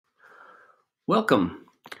Welcome.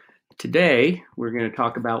 Today we're going to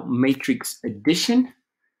talk about matrix addition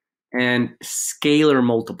and scalar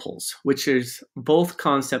multiples, which is both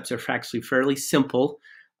concepts are actually fairly simple.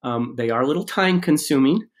 They are a little time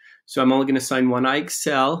consuming, so I'm only going to assign one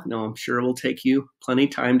IXL. No, I'm sure it will take you plenty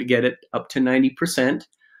of time to get it up to 90%.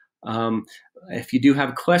 If you do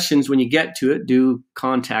have questions when you get to it, do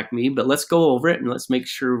contact me, but let's go over it and let's make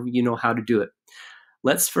sure you know how to do it.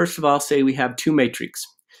 Let's first of all say we have two matrices.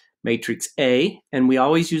 Matrix A, and we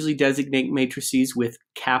always usually designate matrices with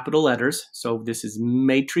capital letters. So this is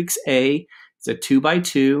matrix A. It's a 2 by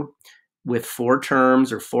 2 with 4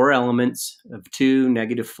 terms or 4 elements of 2,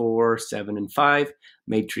 -4, 7, and 5.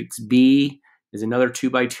 Matrix B is another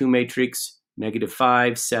 2 by 2 matrix,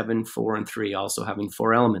 -5, 7, 4, and 3, also having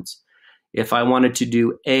 4 elements. If I wanted to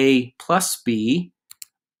do A plus B,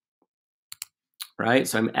 right,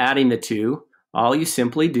 so I'm adding the two, all you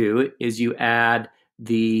simply do is you add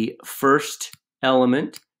the first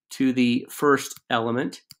element to the first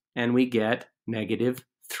element, and we get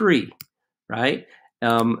 -3, right?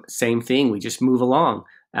 Same thing, we just move along.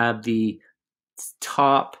 At the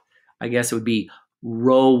top, I guess it would be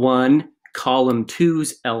row 1, column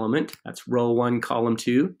 2's element. That's row 1, column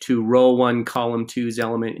 2, to row 1, column 2's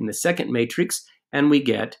element in the second matrix, and we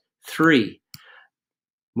get 3.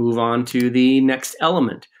 Move on to the next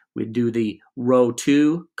element. We do the row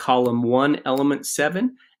 2, column 1, element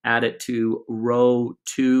 7, add it to row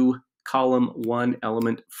 2, column 1,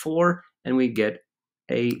 element 4, and we get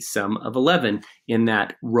a sum of 11 in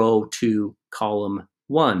that row 2, column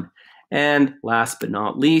 1. And last but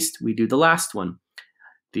not least, we do the last one.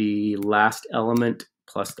 The last element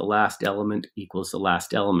plus the last element equals the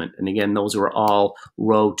last element. And again, those are all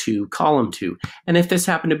row 2, column 2. And if this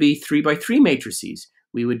happened to be 3 by 3 matrices,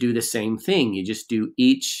 we would do the same thing. You just do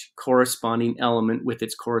each corresponding element with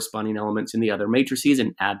its corresponding elements in the other matrices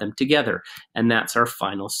and add them together. And that's our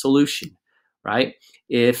final solution, right?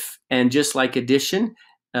 And just like addition,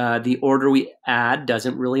 the order we add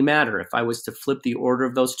doesn't really matter. If I was to flip the order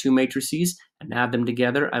of those two matrices and add them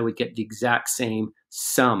together, I would get the exact same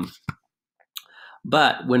sum.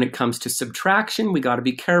 But when it comes to subtraction, we got to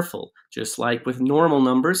be careful. Just like with normal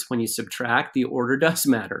numbers, when you subtract, the order does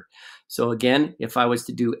matter. So again, if I was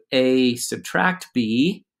to do A subtract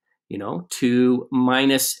B, 2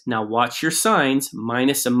 minus, now watch your signs,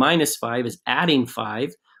 minus a -5 is adding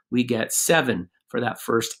 5, we get 7 for that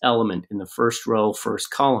first element in the first row,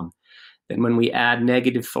 first column. Then when we add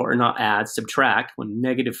 -4, or not add, subtract, when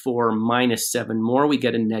 -4 minus 7 more, we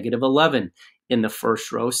get a -11 in the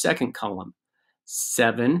first row, second column.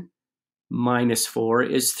 7 minus 4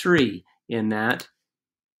 is 3 in that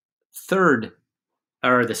third,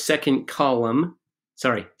 or the second column,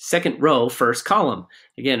 second row, first column.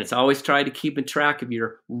 Again, it's always try to keep a track of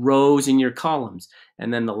your rows and your columns.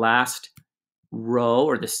 And then the last row,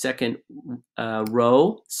 or the second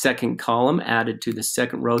row, second column, added to the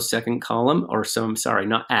second row, second column, or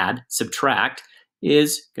subtract,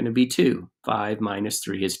 is going to be 2. 5 minus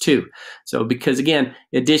 3 is 2. So because, again,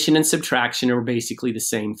 addition and subtraction are basically the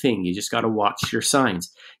same thing. You just got to watch your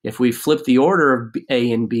signs. If we flip the order of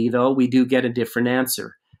A and B, though, we do get a different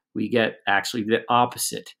answer. We get actually the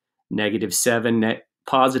opposite. -7,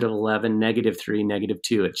 +11, -3,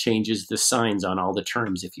 -2. It changes the signs on all the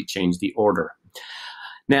terms if you change the order.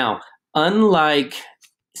 Now, unlike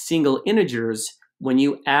single integers, when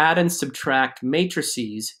you add and subtract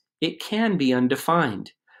matrices, it can be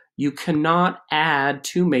undefined. You cannot add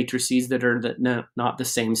two matrices that are not the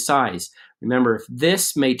same size. Remember, if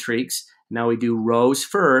this matrix, now we do rows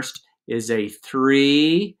first, is a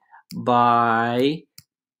 3 by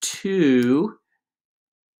 2,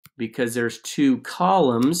 because there's 2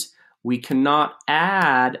 columns, we cannot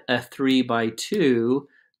add a 3 by 2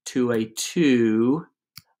 to a 2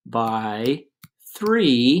 by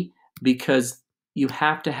 3, because you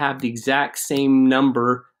have to have the exact same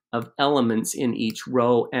number of elements in each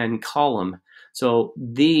row and column. So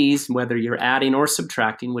these, whether you're adding or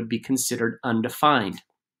subtracting, would be considered undefined.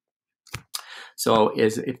 So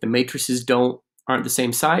if the matrices aren't the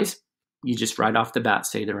same size, you just right off the bat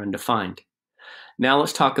say they're undefined. Now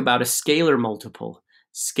let's talk about a scalar multiple.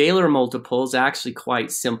 Scalar multiple is actually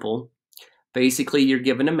quite simple. Basically, you're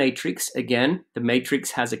given a matrix. Again, the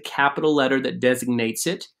matrix has a capital letter that designates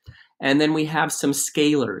it. And then we have some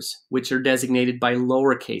scalars, which are designated by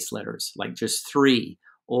lowercase letters, like just 3,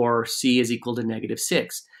 or C is equal to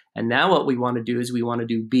 -6. And now what we want to do is we want to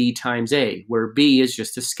do B times A, where B is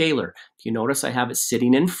just a scalar. If you notice, I have it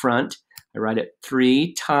sitting in front. I write it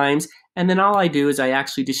 3 times, and then all I do is I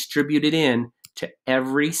actually distribute it in to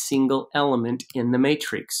every single element in the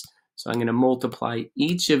matrix. So I'm going to multiply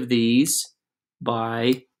each of these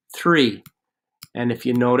by 3. And if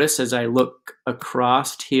you notice, as I look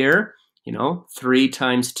across here, 3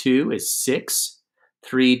 times 2 is 6.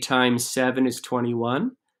 3 times 7 is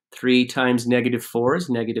 21. 3 times -4 is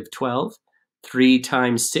 -12. 3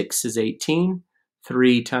 times 6 is 18.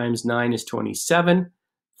 3 times 9 is 27.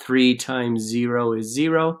 3 times 0 is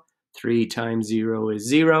 0. 3 times 0 is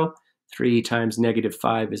 0. 3 times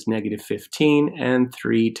 -5 is -15. And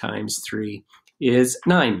 3 times 3 is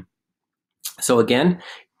 9. So again,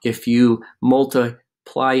 if you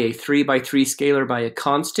multiply a 3 by 3 scalar by a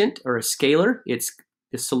constant or a scalar,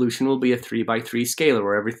 the solution will be a 3 by 3 scalar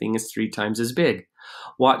where everything is 3 times as big.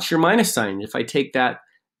 Watch your minus sign. If I take that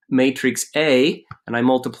matrix A and I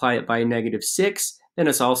multiply it by -6, then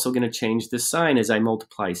it's also going to change the sign as I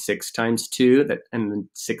multiply 6 times 2, and then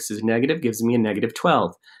 6 is negative, gives me a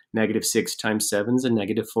 -12. -6 times 7 is a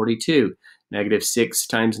 -42. -6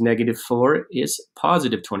 times -4 is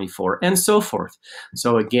 +24, and so forth.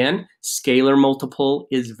 So again, scalar multiple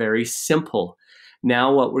is very simple.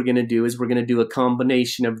 Now what we're going to do is we're going to do a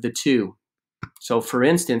combination of the two. So for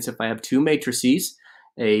instance, if I have two matrices,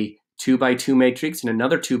 a 2 by 2 matrix and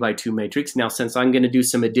another 2 by 2 matrix. Now, since I'm going to do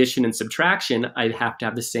some addition and subtraction, I'd have to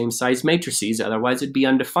have the same size matrices. Otherwise, it'd be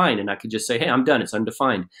undefined. And I could just say, hey, I'm done. It's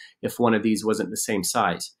undefined if one of these wasn't the same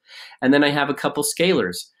size. And then I have a couple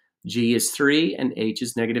scalars. G is 3 and H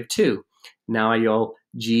is -2. Now I go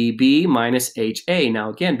GB minus HA. Now,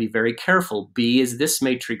 again, be very careful. B is this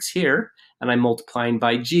matrix here, and I'm multiplying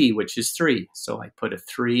by G, which is 3. So I put a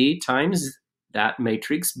 3 times that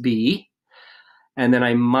matrix B, and then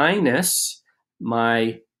I minus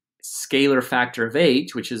my scalar factor of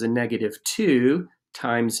H, which is a -2,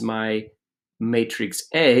 times my matrix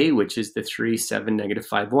A, which is the 3, 7,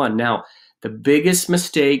 -5, 1. Now, the biggest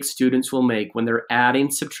mistake students will make when they're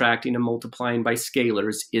adding, subtracting, and multiplying by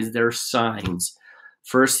scalars is their signs.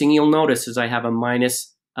 First thing you'll notice is I have a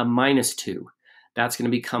minus 2. That's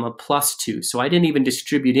going to become a +2. So I didn't even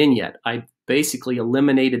distribute in yet. I basically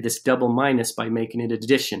eliminated this double minus by making it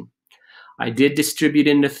addition. I did distribute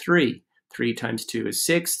into 3. 3 times 2 is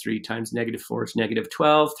 6. 3 times -4 is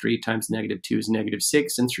 -12. 3 times -2 is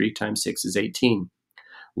 -6. And 3 times 6 is 18.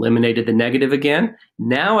 Eliminated the negative again.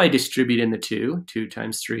 Now I distribute in the 2. 2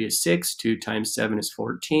 times 3 is 6. 2 times 7 is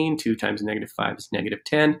 14. 2 times -5 is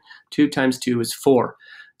 -10. 2 times 2 is 4.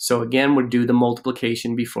 So again, we'll do the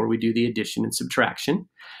multiplication before we do the addition and subtraction.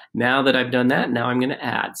 Now that I've done that, now I'm going to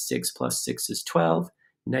add. 6 plus 6 is 12.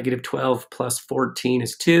 -12 plus 14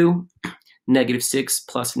 is 2. -6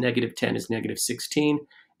 plus -10 is -16.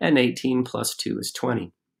 And 18 plus 2 is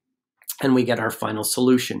 20. And we get our final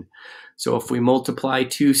solution. So if we multiply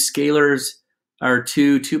two scalars, or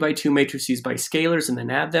two 2 by 2 matrices by scalars and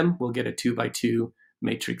then add them, we'll get a 2 by 2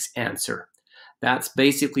 matrix answer. That's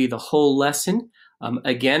basically the whole lesson.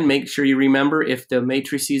 Again, make sure you remember if the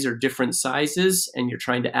matrices are different sizes and you're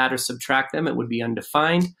trying to add or subtract them, it would be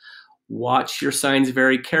undefined. Watch your signs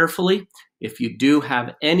very carefully. If you do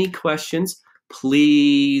have any questions,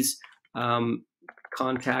 please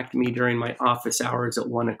contact me during my office hours at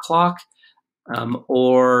 1 o'clock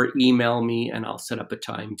or email me and I'll set up a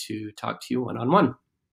time to talk to you one-on-one.